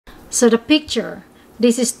So the picture,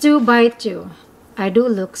 this is 2x2. I do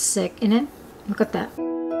look sick in it. Look at that.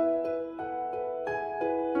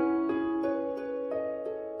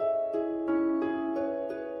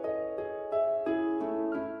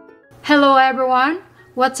 Hello everyone!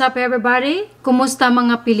 What's up everybody? Kumusta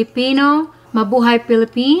mga Pilipino? Mabuhay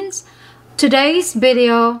Philippines! Today's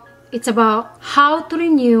video, it's about how to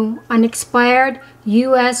renew an expired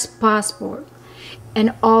US passport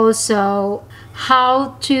and also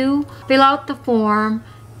how to fill out the form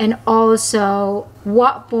and also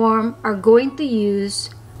what form are going to use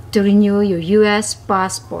to renew your US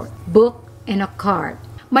passport, book and a card.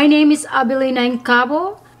 My name is Abilina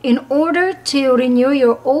Encabo. In order to renew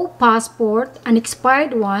your old passport, an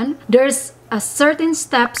expired one, there's a certain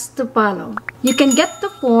steps to follow. You can get the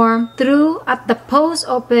form through at the post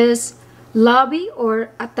office lobby or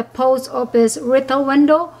at the post office retail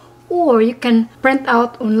window, or you can print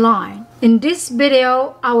out online. In this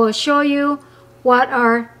video, I will show you what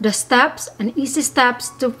are the steps and easy steps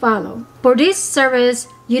to follow. For this service,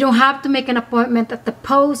 you don't have to make an appointment at the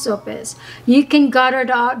post office. You can gather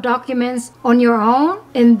the documents on your own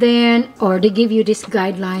and then, or they give you these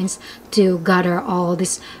guidelines to gather all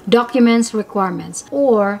these documents requirements.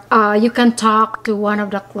 Or you can talk to one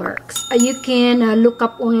of the clerks. You can look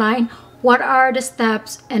up online what are the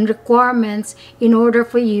steps and requirements in order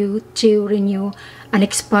for you to renew an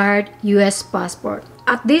expired US passport.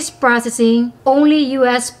 At this processing, only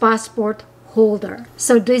US passport holder.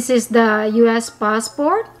 So this is the US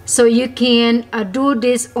passport. So you can do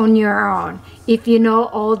this on your own if you know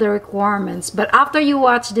all the requirements. But after you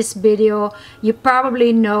watch this video, you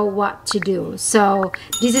probably know what to do. So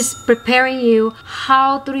this is preparing you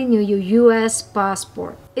how to renew your US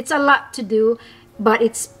passport. It's a lot to do, but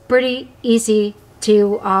it's pretty easy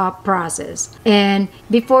to process. And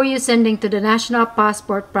before you sending to the National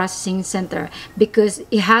Passport Processing Center, because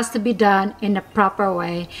it has to be done in a proper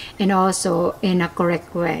way and also in a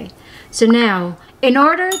correct way. So now, in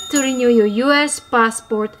order to renew your US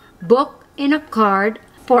passport, book in a card,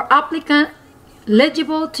 for applicant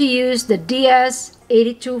eligible to use the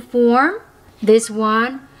DS-82 form, this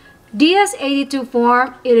one, DS-82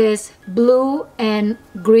 form, it is blue and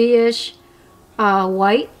grayish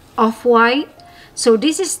white, off-white. So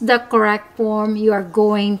this is the correct form you are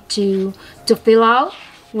going to fill out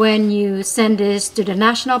when you send this to the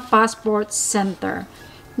National Passport Center.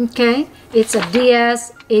 Okay, it's a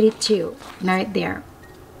DS-82 right there.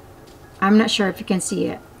 I'm not sure if you can see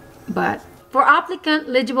it, but for applicant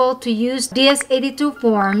eligible to use DS-82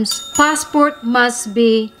 forms, passport must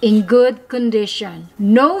be in good condition.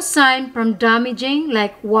 No sign from damaging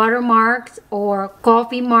like watermarks or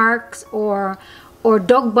coffee marks or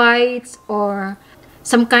dog bites or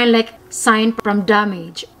some kind like sign from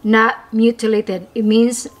damage. Not mutilated. It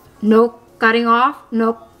means no cutting off,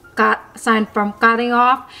 no sign from cutting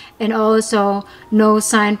off, and also no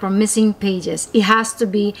sign from missing pages. It has to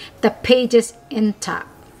be the pages intact.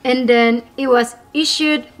 And then it was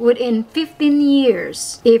issued within 15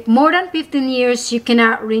 years. If more than 15 years, you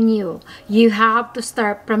cannot renew. You have to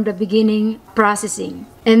start from the beginning processing.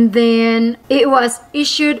 And then it was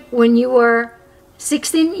issued when you were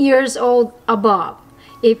 16 years old above.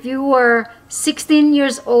 If you were 16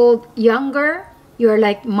 years old younger, you're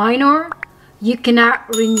like minor, you cannot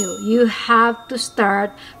renew. You have to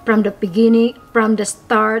start from the beginning, from the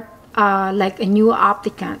start, like a new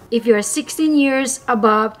applicant. If you're 16 years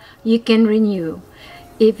above, you can renew.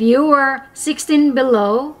 If you were 16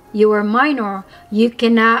 below, you were minor, you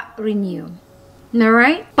cannot renew.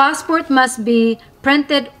 Alright? Passport must be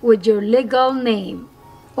printed with your legal name,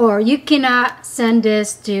 or you cannot send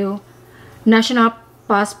this to National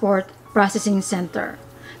Passport Processing Center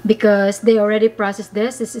because they already processed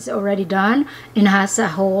this. This is already done and has a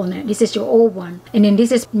hole in it. This is your old one, and then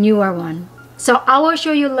this is newer one. So I will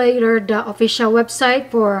show you later the official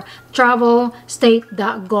website for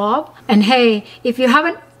Travel.State.gov. And hey, if you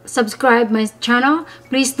haven't subscribed my channel,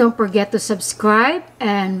 please don't forget to subscribe,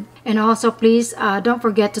 and also please don't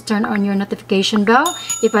forget to turn on your notification bell.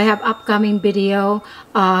 If I have upcoming video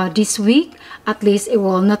this week, at least it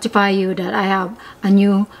will notify you that I have a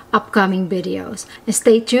new upcoming videos.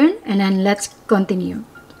 Stay tuned, and then let's continue.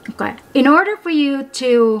 Okay, in order for you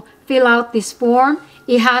to fill out this form,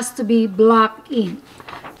 it has to be black ink.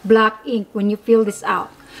 Black ink when you fill this out.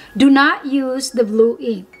 Do not use the blue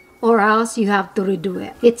ink, or else you have to redo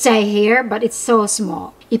it. It's a here, but it's so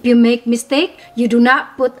small. If you make mistake, you do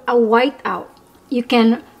not put a white out. You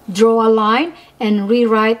can draw a line and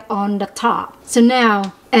rewrite on the top. So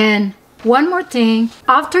now, and one more thing,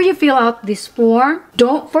 after you fill out this form,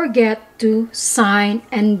 don't forget to sign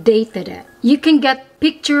and date it. You can get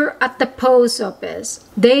picture at the post office,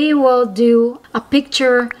 they will do a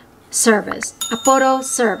picture service, a photo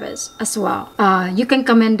service as well. You can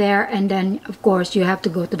come in there, and then of course you have to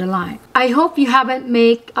go to the line. I hope you haven't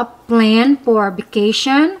made a plan for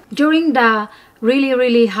vacation during the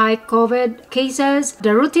really high COVID cases.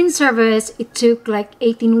 The routine service, it took like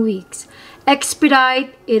 18 weeks.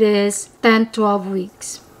 Expedite, it is 10-12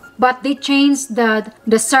 weeks. But they changed the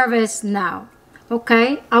service now.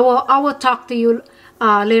 Okay, I will talk to you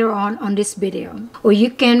later on this video. Or you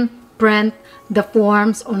can print the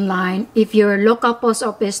forms online if your local post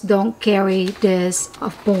office don't carry this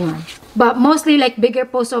form. But mostly like bigger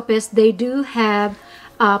post office, they do have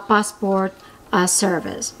a passport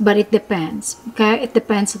service, but it depends. Okay, it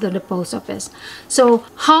depends on the post office. So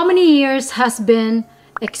how many years has been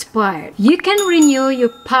expired? You can renew your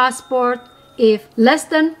passport if less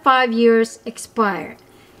than 5 years expired.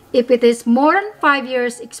 If it is more than 5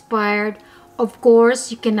 years expired, of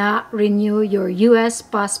course, you cannot renew your US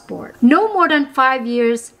passport. No more than 5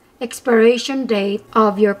 years expiration date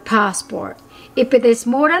of your passport. If it is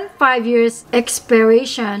more than 5 years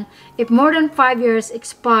expiration, if more than 5 years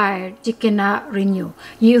expired, you cannot renew.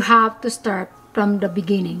 You have to start from the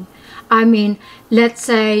beginning. I mean, let's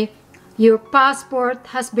say your passport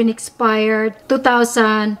has been expired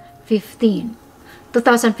 2015.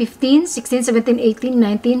 2015, 16, 17, 18,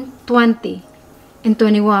 19, 20, and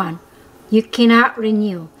 21. You cannot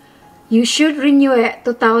renew. You should renew it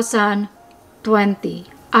 2020.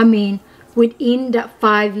 I mean, within the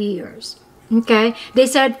 5 years. Okay? They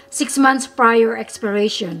said 6 months prior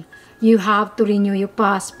expiration, you have to renew your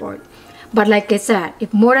passport. But like I said,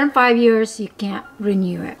 if more than 5 years, you can't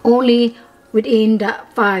renew it. Only within the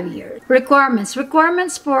 5 years. Requirements.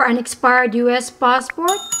 Requirements for an expired US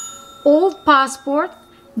passport. Old passport,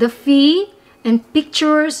 the fee, and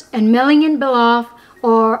pictures and mailing envelope,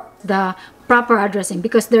 or the proper addressing,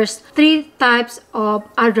 because there's 3 types of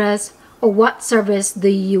address or what service do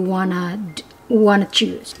you wanna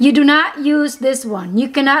choose. You do not use this one. You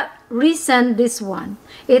cannot resend this one.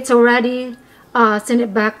 It's already sent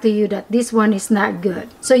it back to you that this one is not good.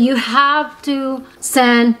 So you have to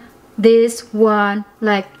send this one,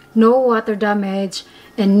 like no water damage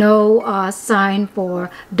and no sign for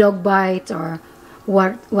dog bites or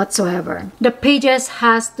whatsoever. The pages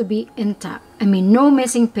has to be intact. I mean, no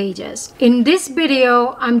missing pages. In this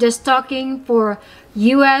video, I'm just talking for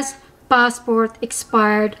US passport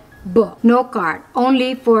expired book. No card.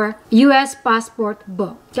 Only for US passport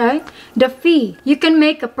book. Okay? The fee. You can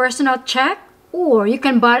make a personal check, or you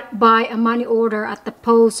can buy a money order at the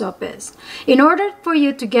post office. In order for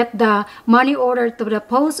you to get the money order to the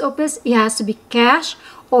post office, it has to be cash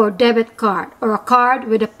or debit card, or a card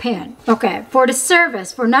with a pin. Okay, for the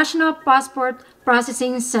service, for National Passport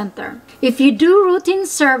Processing Center, if you do routine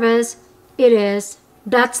service,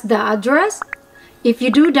 that's the address. If you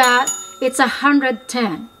do that, it's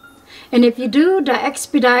 110. And if you do the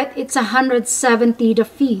expedite, it's 170 the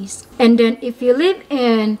fees. And then if you live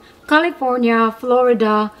in California,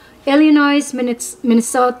 Florida, Illinois,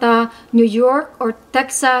 Minnesota, New York, or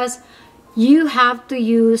Texas, you have to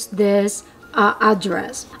use this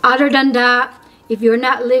address. Other than that, if you're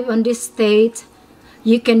not live on this state,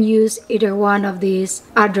 you can use either one of these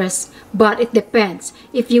address, but it depends.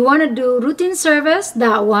 If you want to do routine service,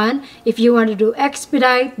 that one. If you want to do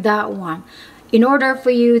expedite, that one. In order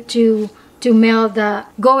for you to mail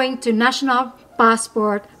going to National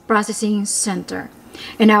Passport Processing Center.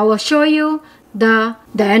 And I will show you the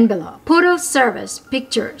envelope. Photo service,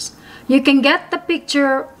 pictures. You can get the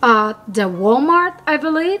picture at the Walmart, I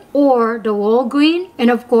believe, or the Walgreens, and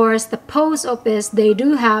of course the post office, they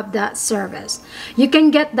do have that service. You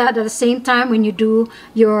can get that at the same time when you do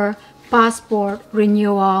your passport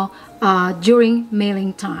renewal during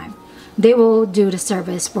mailing time. They will do the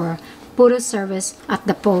service for photo service at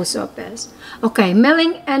the post office. Okay,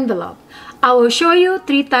 mailing envelope. I will show you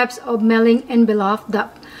 3 types of mailing envelope, the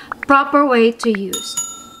proper way to use.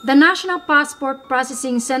 The National Passport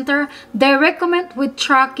Processing Center, they recommend with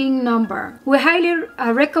tracking number. We highly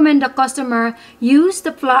recommend the customer use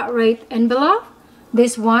the flat rate envelope.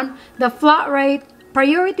 This one, the flat rate,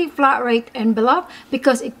 priority flat rate envelope,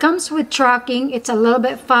 because it comes with tracking. It's a little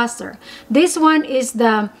bit faster. This one is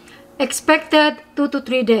the expected 2 to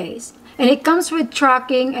 3 days. And it comes with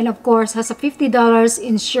tracking, and of course has a $50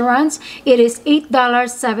 insurance. It is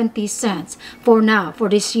 $8.70 for now, for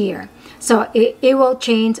this year. So it will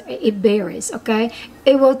change, it varies, okay?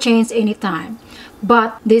 It will change anytime.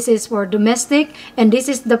 But this is for domestic, and this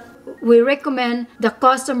is we recommend the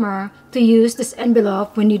customer to use this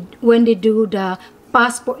envelope when they do the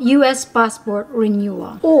US passport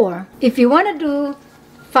renewal. Or if you want to do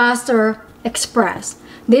faster express.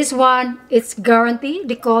 This one, it's guaranteed.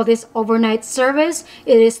 They call this overnight service.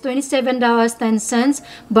 It is $27.10,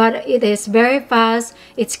 but it is very fast.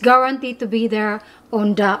 It's guaranteed to be there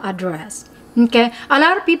on the address. Okay, a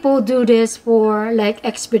lot of people do this for like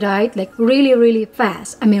expedite, like really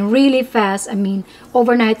fast. I mean really fast. I mean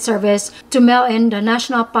overnight service to mail in the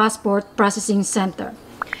National Passport Processing Center.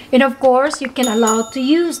 And of course, you can allow to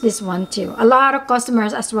use this one too. A lot of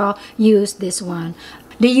customers as well use this one.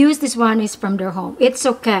 They use this one is from their home. It's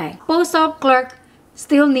okay. Postal clerk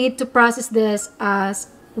still need to process this as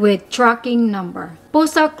with tracking number.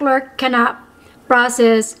 Postal clerk cannot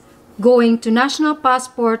process going to National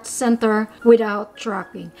Passport Center without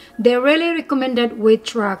tracking. They really recommend it with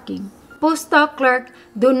tracking. Postal clerk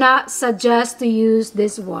do not suggest to use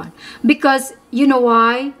this one because you know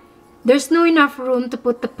why? There's no enough room to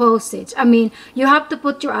put the postage. I mean, you have to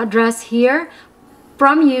put your address here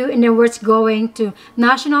from you and then where it's going to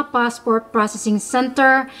National Passport Processing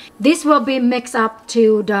Center. This will be mixed up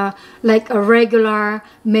to the like a regular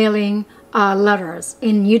mailing letters,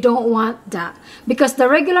 and you don't want that because the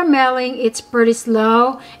regular mailing it's pretty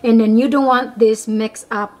slow, and then you don't want this mixed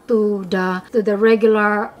up to the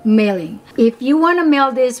regular mailing. If you want to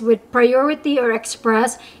mail this with priority or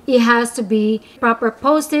express, it has to be proper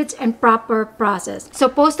postage and proper process. So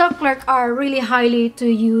postal clerk are really highly to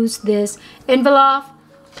use this envelope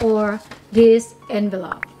or this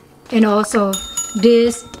envelope and also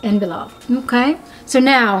this envelope. Okay, so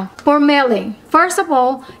now for mailing, first of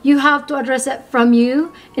all, you have to address it from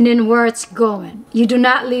you and then where it's going. You do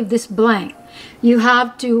not leave this blank. You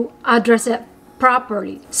have to address it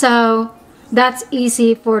properly. So that's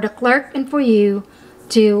easy for the clerk and for you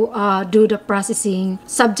to do the processing,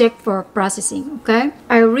 subject for processing. Okay,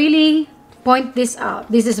 I really point this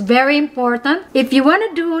out. This is very important. If you want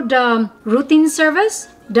to do the routine service,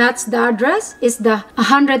 that's the address, is the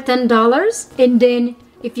 $110, and then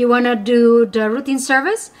if you want to do the routine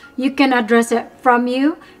service, you can address it from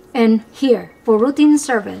you and here for routine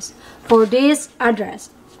service for this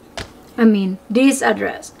address. I mean this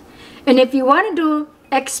address. And if you want to do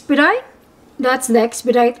expedite, that's the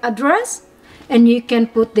expedite address, and you can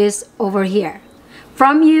put this over here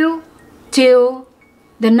from you to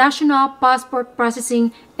the National Passport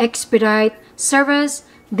Processing Expedite Service.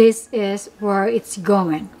 This is where it's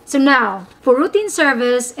going. So now for routine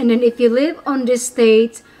service, and then if you live on this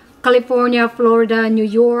state, California, Florida, New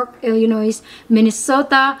York, Illinois,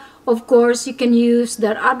 Minnesota, of course you can use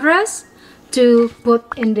that address to put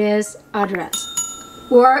in this address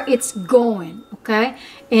where it's going. Okay,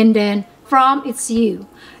 and then from it's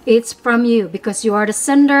from you because you are the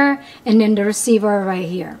sender and then the receiver right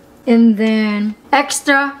here. And then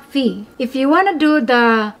extra fee. If you want to do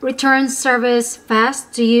the return service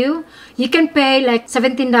fast to you, you can pay like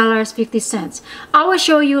 $17.50. I will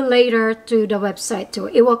show you later to the website too.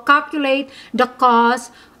 It will calculate the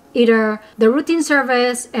cost, either the routine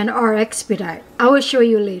service and or expedite. I will show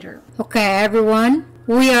you later. Okay, everyone.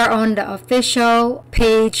 We are on the official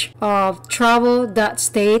page of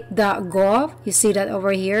Travel.state.gov. You see that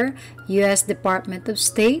over here, US Department of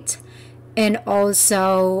State. And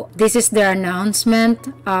also this is their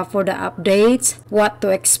announcement for the updates, what to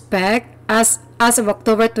expect. As of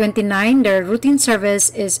October 29, their routine service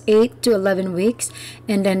is 8 to 11 weeks,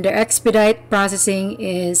 and then their expedite processing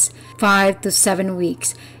is 5 to 7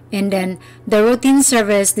 weeks. And then the routine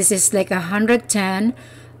service, this is like $110.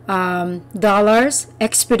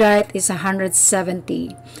 Expedite is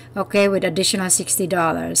 $170, okay, with additional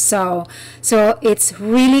 $60. So it's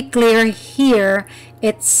really clear here.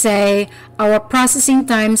 It say our processing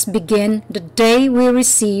times begin the day we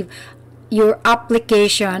receive your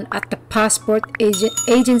application at the passport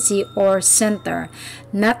agency or center,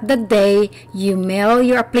 not the day you mail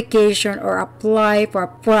your application or apply for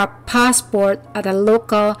a passport at a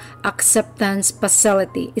local acceptance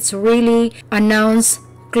facility. It's really announced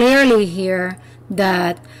clearly here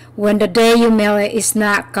that when the day you mail it is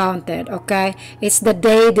not counted. Okay, it's the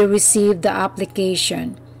day they receive the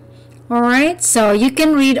application. All right, so you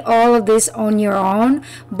can read all of this on your own,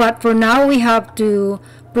 but for now we have to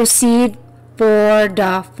proceed for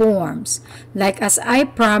the forms. Like as I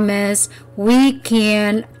promised, we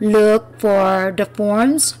can look for the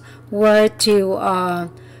forms, where to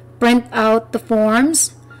print out the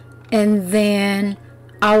forms, and then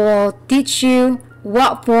I will teach you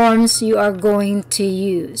what forms you are going to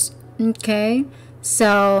use. Okay,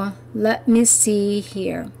 so let me see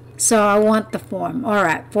here. So I want the form. All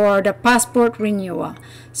right, for the passport renewal,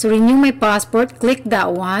 so renew my passport, click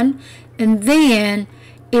that one, and then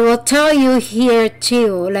it will tell you here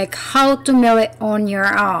too, like how to mail it on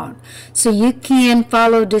your own. So you can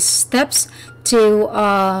follow the steps to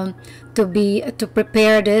to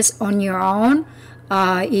prepare this on your own.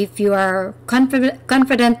 If you are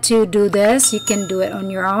confident to do this, you can do it on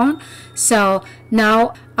your own. So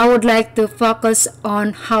now I would like to focus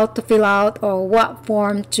on how to fill out or what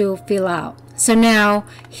form to fill out. So now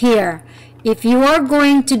here, if you are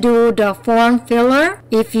going to do the form filler,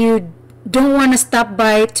 if you don't want to stop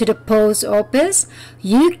by to the post office,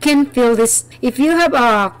 you can fill this. If you have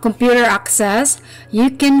a computer access,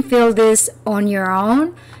 you can fill this on your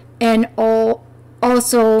own, and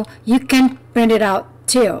also you can print it out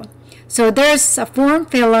too. So there's a form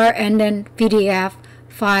filler and then PDF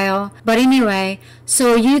file. But anyway,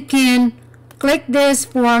 so you can click this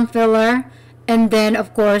form filler, and then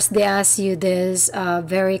of course they ask you this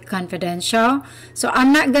very confidential. So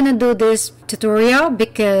I'm not gonna do this tutorial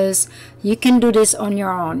because you can do this on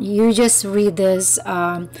your own. You just read this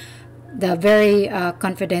the very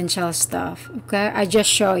confidential stuff. Okay, I just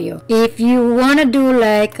show you. If you want to do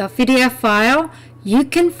like a PDF file, you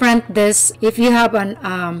can print this. If you have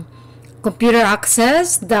an computer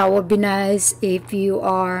access, that would be nice if you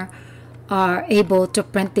are able to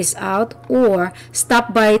print this out, or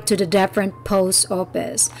stop by to the different post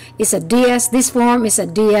office. It's a DS, this form is a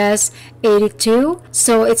DS82,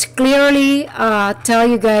 so it's clearly tell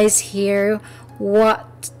you guys here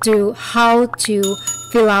how to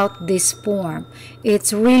fill out this form.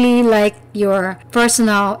 It's really like your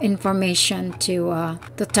personal information to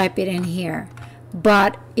type it in here.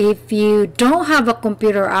 But if you don't have a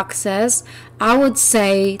computer access, I would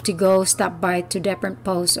say to stop by to different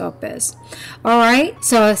post office. Alright,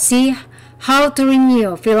 so see how to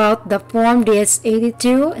renew. Fill out the form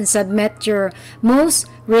DS82 and submit your most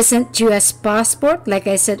recent US passport. Like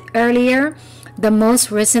I said earlier, the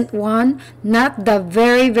most recent one, not the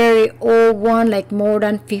very old one, like more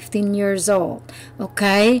than 15 years old.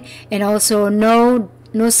 Okay, and also no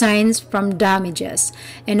signs from damages.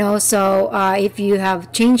 And also if you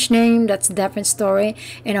have changed name, that's a different story.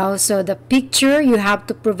 And also the picture, you have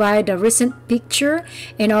to provide a recent picture,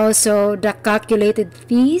 and also the calculated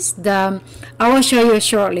fees. I will show you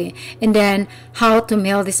shortly. And then how to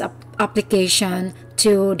mail this application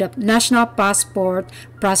to the National Passport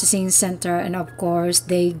Processing Center. And of course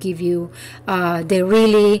they give you they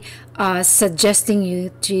really suggesting you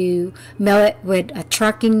to mail it with a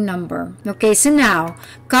tracking number. Okay, so now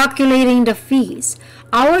calculating the fees.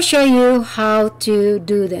 I will show you how to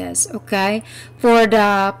do this. Okay, for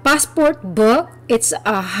the passport book, it's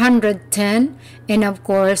 110, and of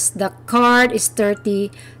course the card is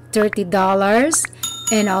 $30.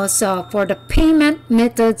 And also for the payment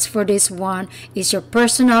methods for this one is your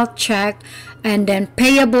personal check, and then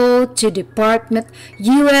payable to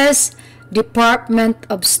US Department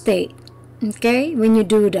of State. Okay, when you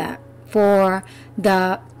do that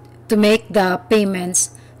to make the payments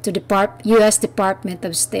to US Department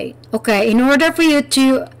of State. Okay, in order for you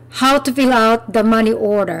to how to fill out the money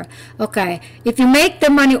order. Okay, if you make the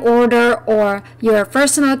money order or your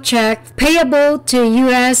personal check payable to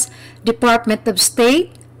US Department of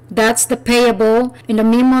State, that's the payable. In the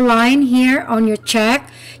memo line here on your check,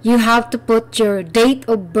 you have to put your date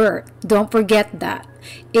of birth. Don't forget that.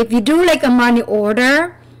 If you do like a money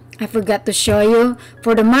order, I forgot to show you,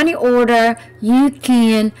 for the money order you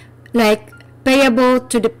can like payable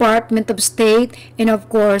to Department of State, and of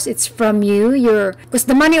course it's from you, because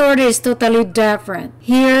the money order is totally different.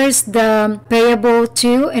 Here's the payable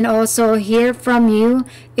to, and also here from you,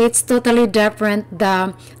 it's totally different.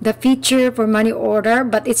 The feature for money order,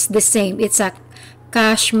 but it's the same, it's a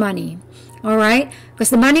cash money. All right,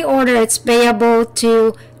 because the money order, it's payable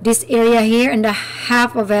to this area here, and the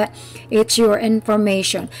half of it, it's your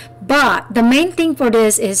information. But the main thing for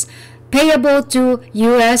this is payable to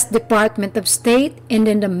US Department of State, and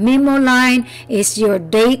then the memo line is your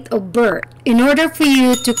date of birth. In order for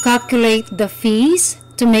you to calculate the fees,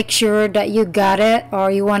 to make sure that you got it,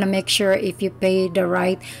 or you want to make sure if you pay the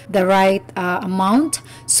right amount,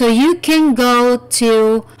 so you can go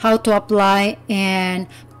to how to apply and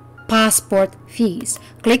passport fees.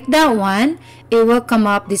 Click that one, it will come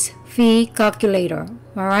up this fee calculator.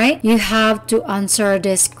 All right, you have to answer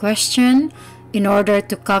this question in order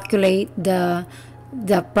to calculate the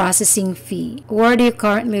processing fee. Where do you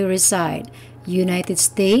currently reside? United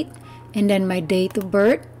States, and then my date of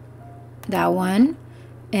birth, that one.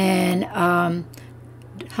 And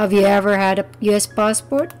have you ever had a US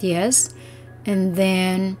passport? Yes. And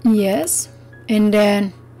then yes, and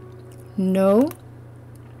then no,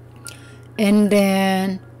 and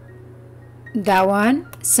then that one.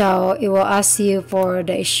 So it will ask you for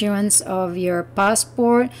the issuance of your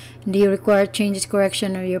passport. Do you require changes,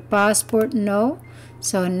 correction of your passport? No.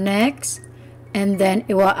 So next, and then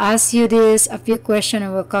it will ask you this a few questions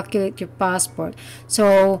and will calculate your passport.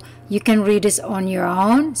 So you can read this on your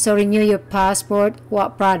own. So renew your passport.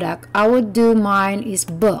 What product? I would do mine is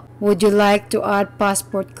book. Would you like to add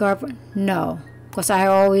passport cover? No, because I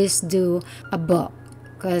always do a book,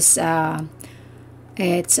 because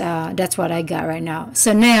that's what I got right now.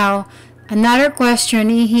 So now another question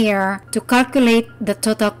in here, to calculate the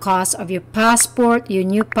total cost of your passport, your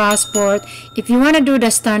new passport. If you want to do the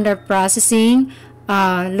standard processing,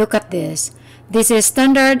 look at this. This is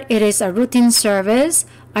standard. It is a routine service.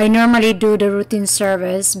 I normally do the routine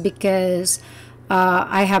service because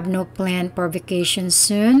I have no plan for vacation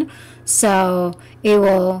soon. So it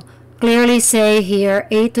will clearly say here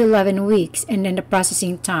 8 to 11 weeks, and then the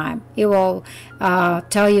processing time, it will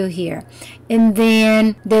tell you here. And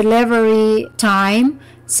then delivery time,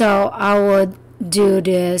 so I would do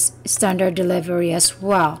this standard delivery as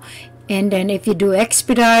well. And then if you do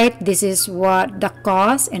expedite, this is what the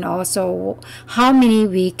cost, and also how many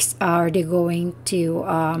weeks are they going to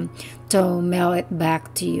mail it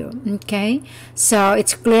back to you. Okay, so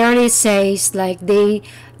it clearly says like the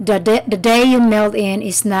day you mailed in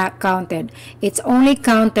is not counted. It's only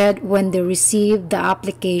counted when they receive the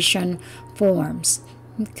application forms.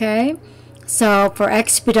 Okay, so for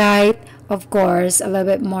expedite, of course, a little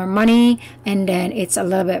bit more money, and then it's a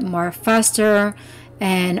little bit more faster.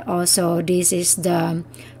 And also this is the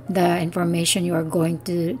information you are going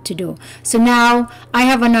to do. So now I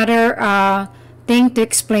have another thing to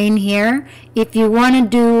explain here. If you want to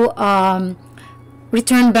do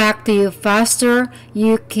return back to you faster,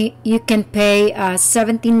 you can pay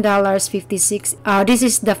 $17.56. This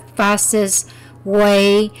is the fastest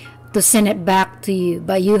way to send it back to you,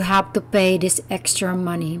 but you have to pay this extra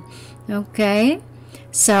money. Okay,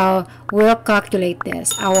 so we'll calculate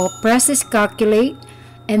this. I will press this calculate,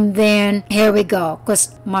 and then here we go,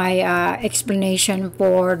 because my explanation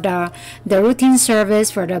for the routine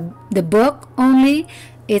service for the book only,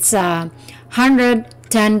 it's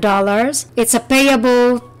 $110. It's a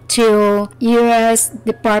payable to US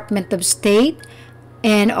Department of State,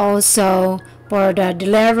 and also for the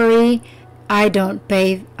delivery I don't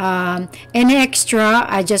pay any extra.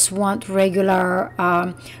 I just want regular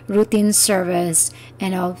routine service,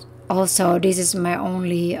 and also this is my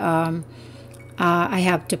only I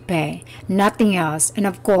have to pay, nothing else. And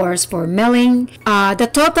of course for mailing, the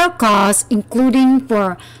total cost including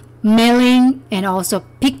for mailing and also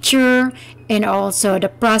picture and also the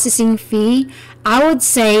processing fee, I would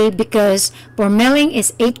say, because for mailing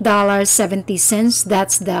is $8.70.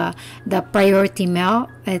 That's the priority mail.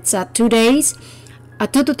 It's 2 days,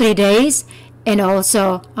 2 to 3 days, and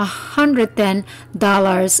also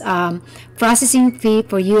 $110 processing fee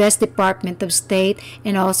for US Department of State,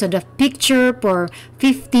 and also the picture for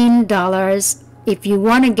 $15 if you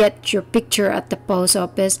want to get your picture at the post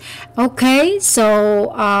office. Okay,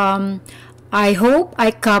 so I hope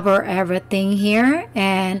I cover everything here,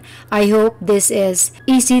 and I hope this is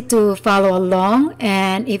easy to follow along.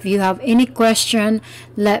 And if you have any question,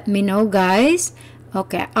 let me know, guys.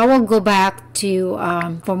 Okay, I will go back to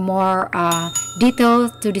for more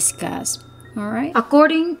details to discuss. All right.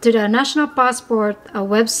 According to the National Passport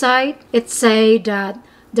website, it says that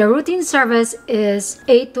the routine service is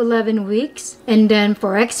 8 to 11 weeks, and then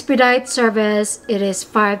for expedite service, it is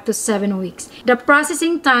 5 to 7 weeks. The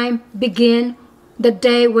processing time begin the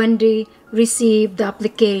day when they receive the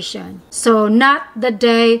application. So not the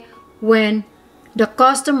day when the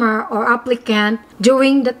customer or applicant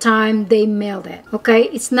during the time they mailed it. Okay,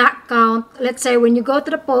 it's not count. Let's say when you go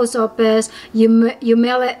to the post office, you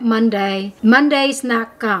mail it Monday. Monday is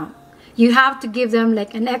not count. You have to give them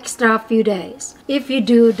like an extra few days if you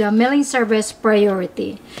do the mailing service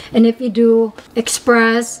priority. And if you do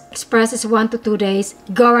express is 1 to 2 days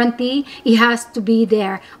guarantee. It has to be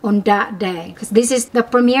there on that day, because this is the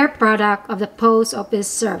premier product of the post office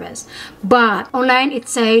service. But online it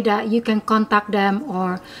say that you can contact them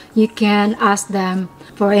or you can ask them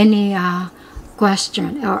for any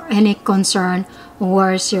question or any concern.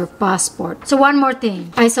 Where's your passport? So one more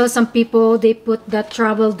thing, I saw some people, they put the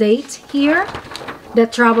travel dates here, the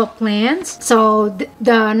travel plans. So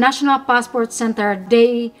the National Passport Center,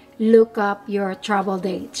 they look up your travel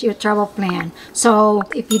dates, your travel plan. So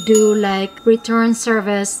if you do like return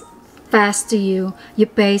service fast to you, you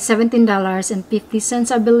pay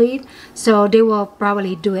 $17.50, I believe. So they will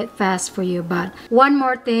probably do it fast for you. But one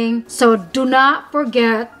more thing, so do not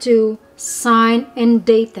forget to sign and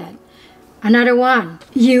date it. Another one,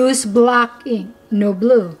 use black ink, no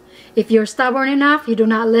blue. If you're stubborn enough, you do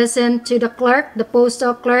not listen to the clerk, the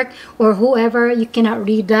postal clerk, or whoever, you cannot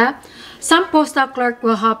read that. Some postal clerk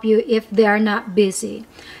will help you if they are not busy.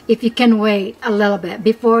 If you can wait a little bit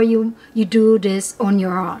before you do this on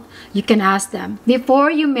your own, you can ask them.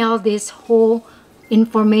 Before you mail this whole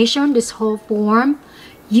information, this whole form,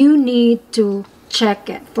 you need to check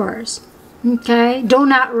it first. Okay? Do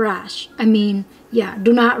not rush. Do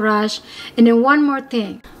not rush. And then one more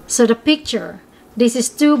thing. So the picture, this is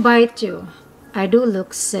 2x2. I do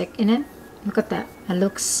look sick in it. Look at that. I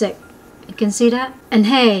look sick. You can see that? And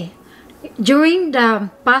hey, during the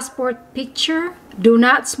passport picture, do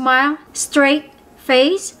not smile. Straight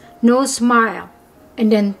face, no smile.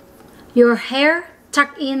 And then your hair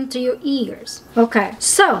tucked into your ears. Okay,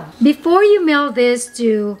 so before you mail this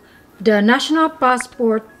to the National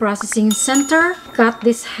Passport Processing Center, cut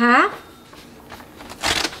this half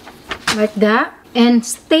like that and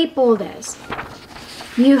staple this.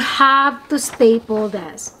 You have to staple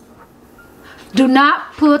this. Do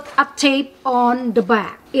not put a tape on the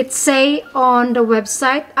back. It say on the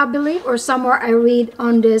website, I believe, or somewhere I read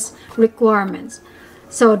on this requirements.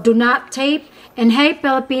 So do not tape. And hey,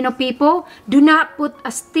 Filipino people, do not put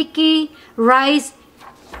a sticky rice.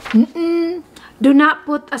 Do not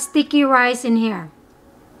put a sticky rice in here.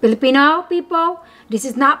 Filipino people, this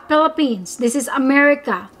is not Philippines. This is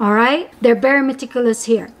America. All right? They're very meticulous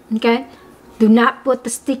here. Okay? Do not put the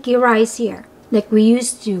sticky rice here like we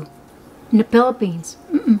used to in the Philippines.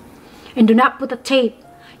 And do not put a tape.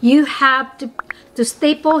 You have to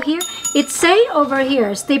staple here. It say over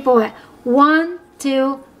here, staple it. 1,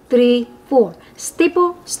 2, 3, 4.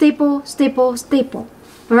 Staple, staple, staple, staple.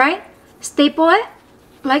 Alright? Staple it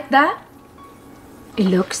like that. It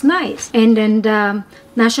looks nice. And then the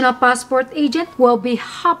National Passport Agent will be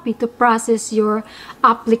happy to process your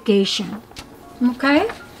application. Okay?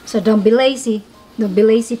 So don't be lazy. Don't be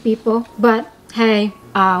lazy, people. But hey,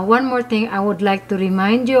 one more thing I would like to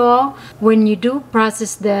remind you all. When you do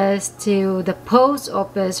process this to the post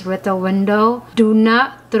office retail window, do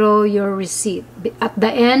not throw your receipt. At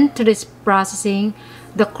the end to this processing,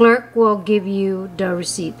 the clerk will give you the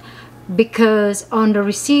receipt. Because on the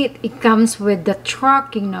receipt, it comes with the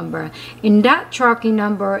tracking number. And that tracking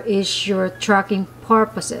number is your tracking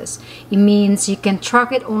purposes. It means you can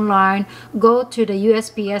track it online. Go to the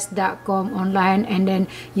USPS.com online, and then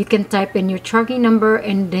you can type in your tracking number,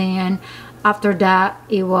 and then after that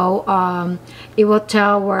it will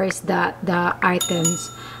tell where is that the items,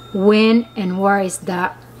 when and where is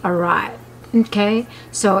that arrived. Okay,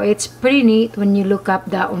 so it's pretty neat when you look up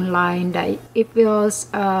that online. That it feels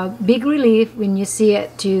a big relief when you see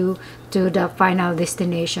it to the final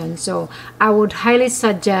destination. So I would highly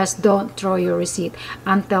suggest don't throw your receipt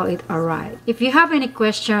until it arrives. If you have any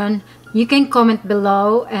question, you can comment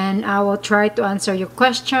below and I will try to answer your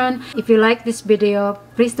question. If you like this video,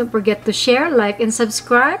 please don't forget to share, like, and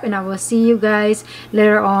subscribe, and I will see you guys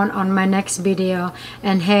later on my next video.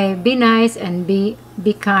 And hey, be nice and be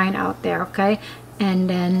kind out there, okay? And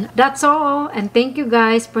then that's all, and thank you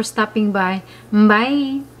guys for stopping by.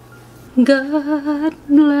 Bye. God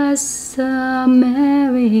bless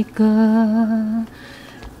America,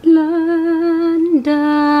 land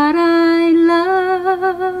that I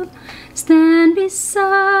love. Stand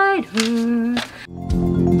beside her